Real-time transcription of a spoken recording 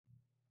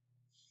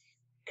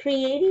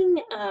creating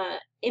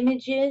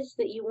images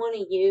that you want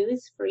to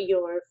use for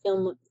your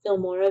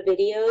Filmora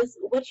videos,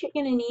 what you're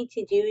going to need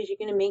to do is you're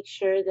going to make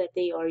sure that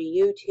they are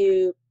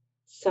YouTube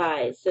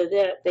size so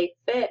that they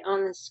fit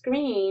on the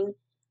screen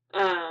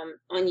on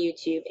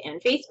YouTube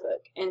and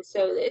Facebook. And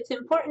so it's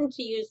important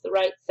to use the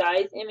right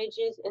size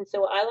images. And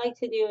so what I like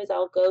to do is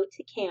I'll go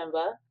to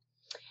Canva,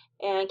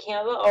 and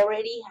Canva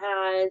already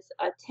has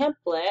a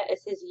template. It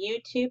says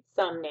YouTube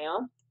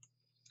thumbnail,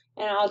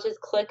 and I'll just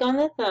click on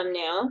the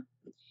thumbnail,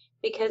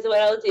 because what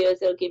I'll do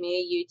is it'll give me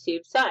a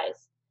YouTube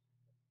size.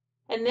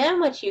 And then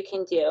what you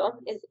can do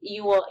is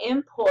you will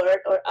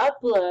import or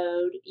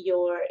upload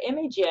your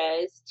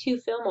images to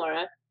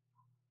Filmora,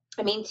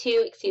 to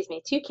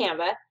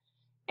Canva,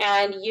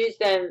 and use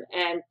them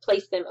and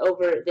place them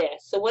over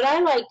this. So what I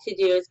like to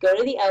do is go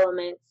to the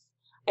elements,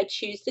 I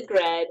choose the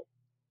grid,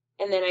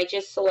 and then I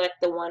just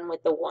select the one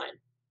with the 1.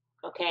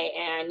 Okay,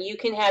 and you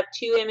can have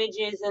 2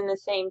 images in the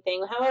same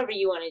thing, however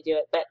you want to do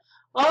it. But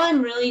all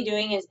I'm really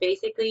doing is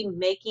basically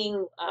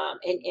making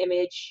an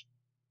image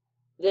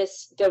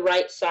the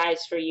right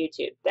size for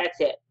YouTube. That's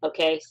it.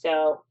 Okay,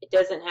 so it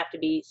doesn't have to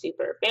be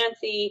super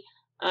fancy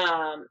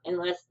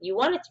unless you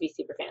want it to be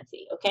super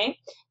fancy. Okay,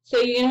 so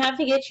you're gonna have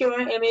to get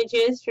your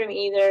images from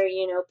either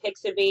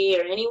Pixabay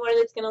or anywhere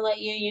that's gonna let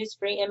you use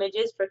free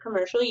images for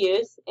commercial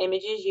use.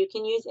 Images you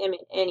can use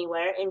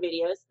anywhere in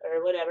videos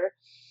or whatever.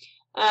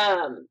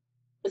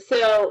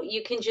 So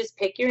you can just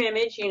pick your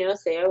image,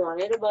 say I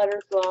wanted a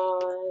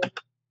butterfly.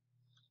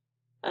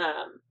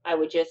 I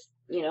would just,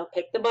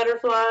 pick the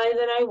butterfly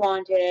that I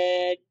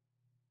wanted,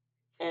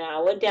 and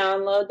I would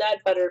download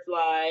that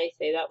butterfly,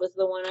 say that was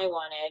the one I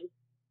wanted.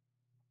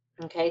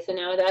 Okay, so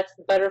now that's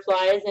the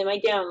butterfly is in my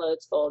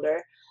downloads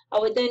folder. I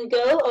would then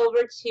go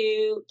over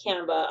to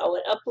Canva. I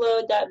would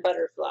upload that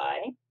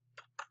butterfly.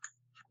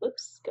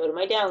 Oops, go to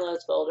my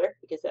downloads folder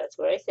because that's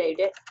where I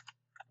saved it.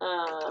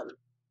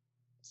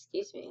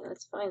 Excuse me,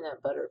 let's find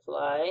that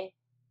butterfly.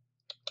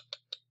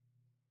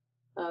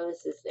 Oh,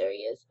 there he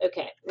is.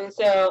 Okay, and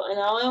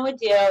all I would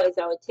do is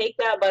I would take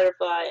that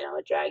butterfly and I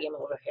would drag him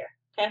over here.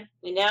 Okay,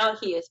 and now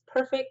he is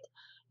perfect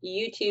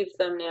YouTube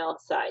thumbnail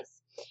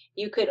size.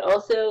 You could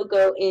also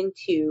go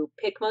into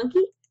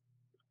PicMonkey,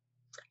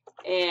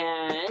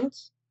 and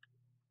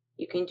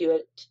you can do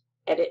it,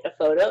 edit a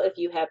photo if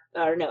you have,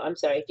 or no, I'm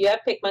sorry, if you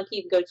have PicMonkey,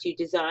 you can go to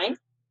Design,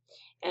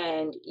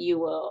 and you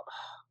will,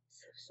 oh,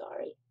 so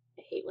sorry.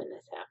 I hate when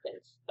this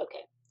happens.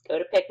 Okay, go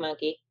to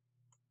PicMonkey.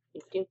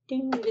 This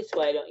is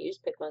why I don't use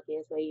PicMonkey.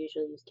 That's why I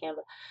usually use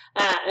Canva.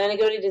 And I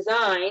go to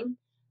Design,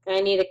 and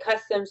I need a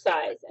custom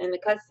size. And the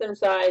custom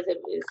size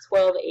is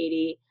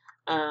 1280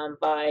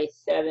 by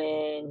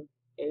 7.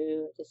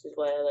 Ooh, this is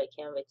why I like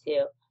Canva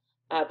too.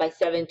 By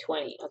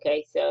 720.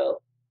 Okay,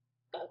 so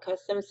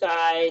custom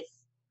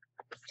size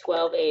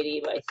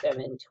 1280 by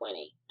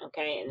 720.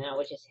 Okay, and now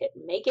we'll just hit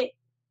Make It.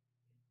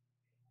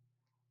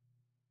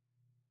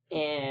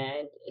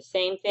 And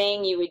same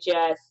thing, you would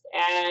just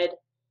add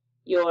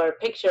your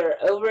picture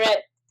over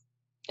it.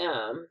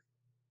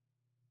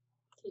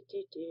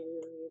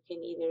 You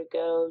can either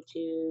go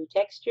to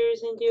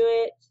textures and do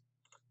it.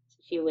 There's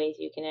a few ways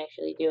you can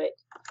actually do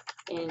it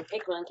in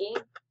PicMonkey.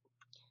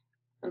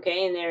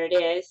 Okay, and there it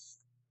is.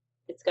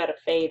 It's got a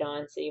fade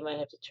on, so you might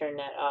have to turn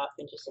that off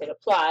and just hit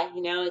apply.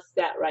 It's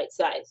that right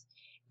size.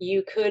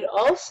 You could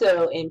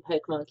also, in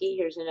PicMonkey,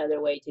 here's another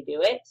way to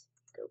do it.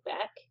 Go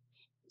back.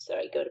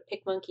 Sorry, go to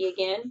PicMonkey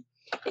again,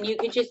 and you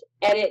could just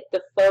edit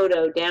the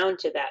photo down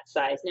to that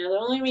size. Now, the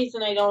only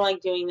reason I don't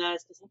like doing that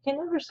is because I can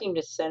never seem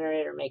to center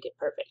it or make it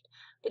perfect,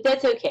 but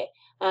that's okay.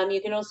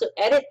 You can also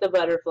edit the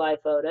butterfly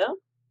photo,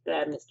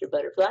 grab Mr.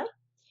 Butterfly,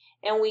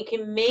 and we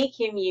can make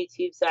him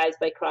YouTube size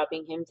by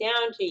cropping him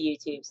down to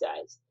YouTube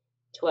size,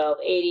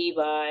 1280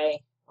 by,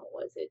 what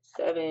was it,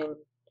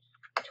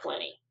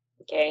 720,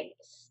 okay?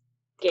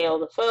 Scale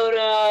the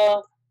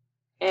photo,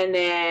 and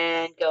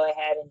then go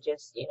ahead and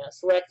just,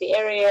 select the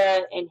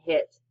area and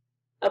hit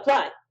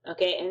apply.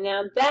 Okay, and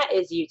now that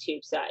is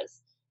YouTube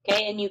size.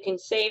 Okay, and you can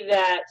save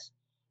that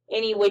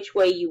any which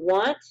way you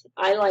want.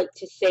 I like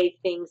to save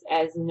things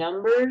as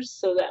numbers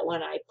so that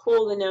when I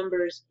pull the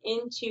numbers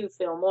into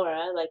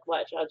Filmora, like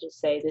watch, I'll just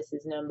say this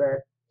is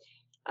number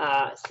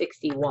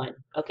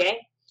 61. Okay,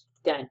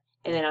 done.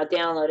 And then I'll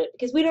download it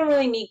because we don't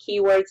really need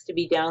keywords to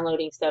be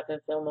downloading stuff in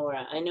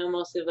Filmora. I know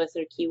most of us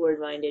are keyword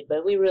minded,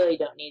 but we really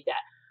don't need that.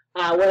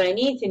 What I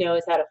need to know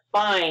is how to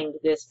find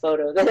this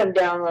photo that I'm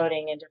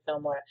downloading into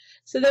Filmora.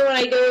 So then when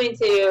I go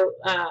into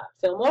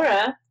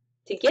Filmora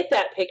to get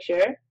that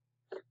picture,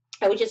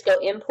 I would just go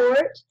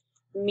Import,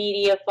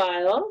 Media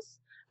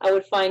Files. I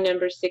would find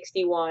number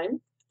 61,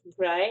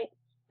 right?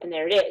 And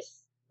there it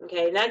is.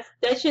 Okay, and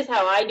that's just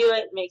how I do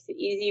it. It makes it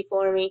easy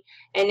for me.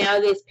 And now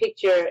this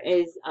picture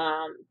is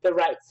the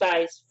right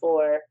size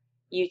for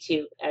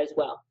YouTube as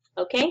well.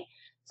 Okay?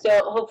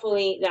 So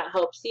hopefully that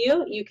helps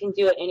you. You can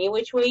do it any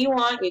which way you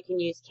want. You can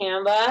use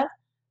Canva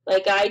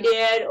like I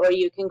did, or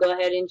you can go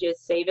ahead and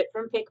just save it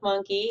from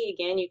PicMonkey.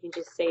 Again, you can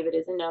just save it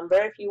as a number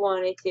if you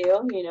wanted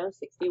to,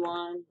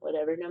 61,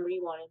 whatever number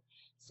you wanted.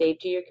 Save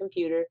to your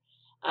computer,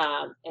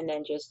 and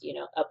then just,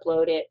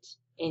 upload it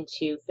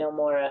into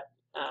Filmora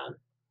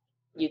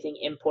using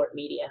import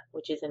media,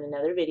 which is in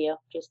another video.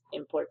 Just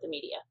import the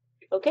media.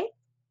 Okay?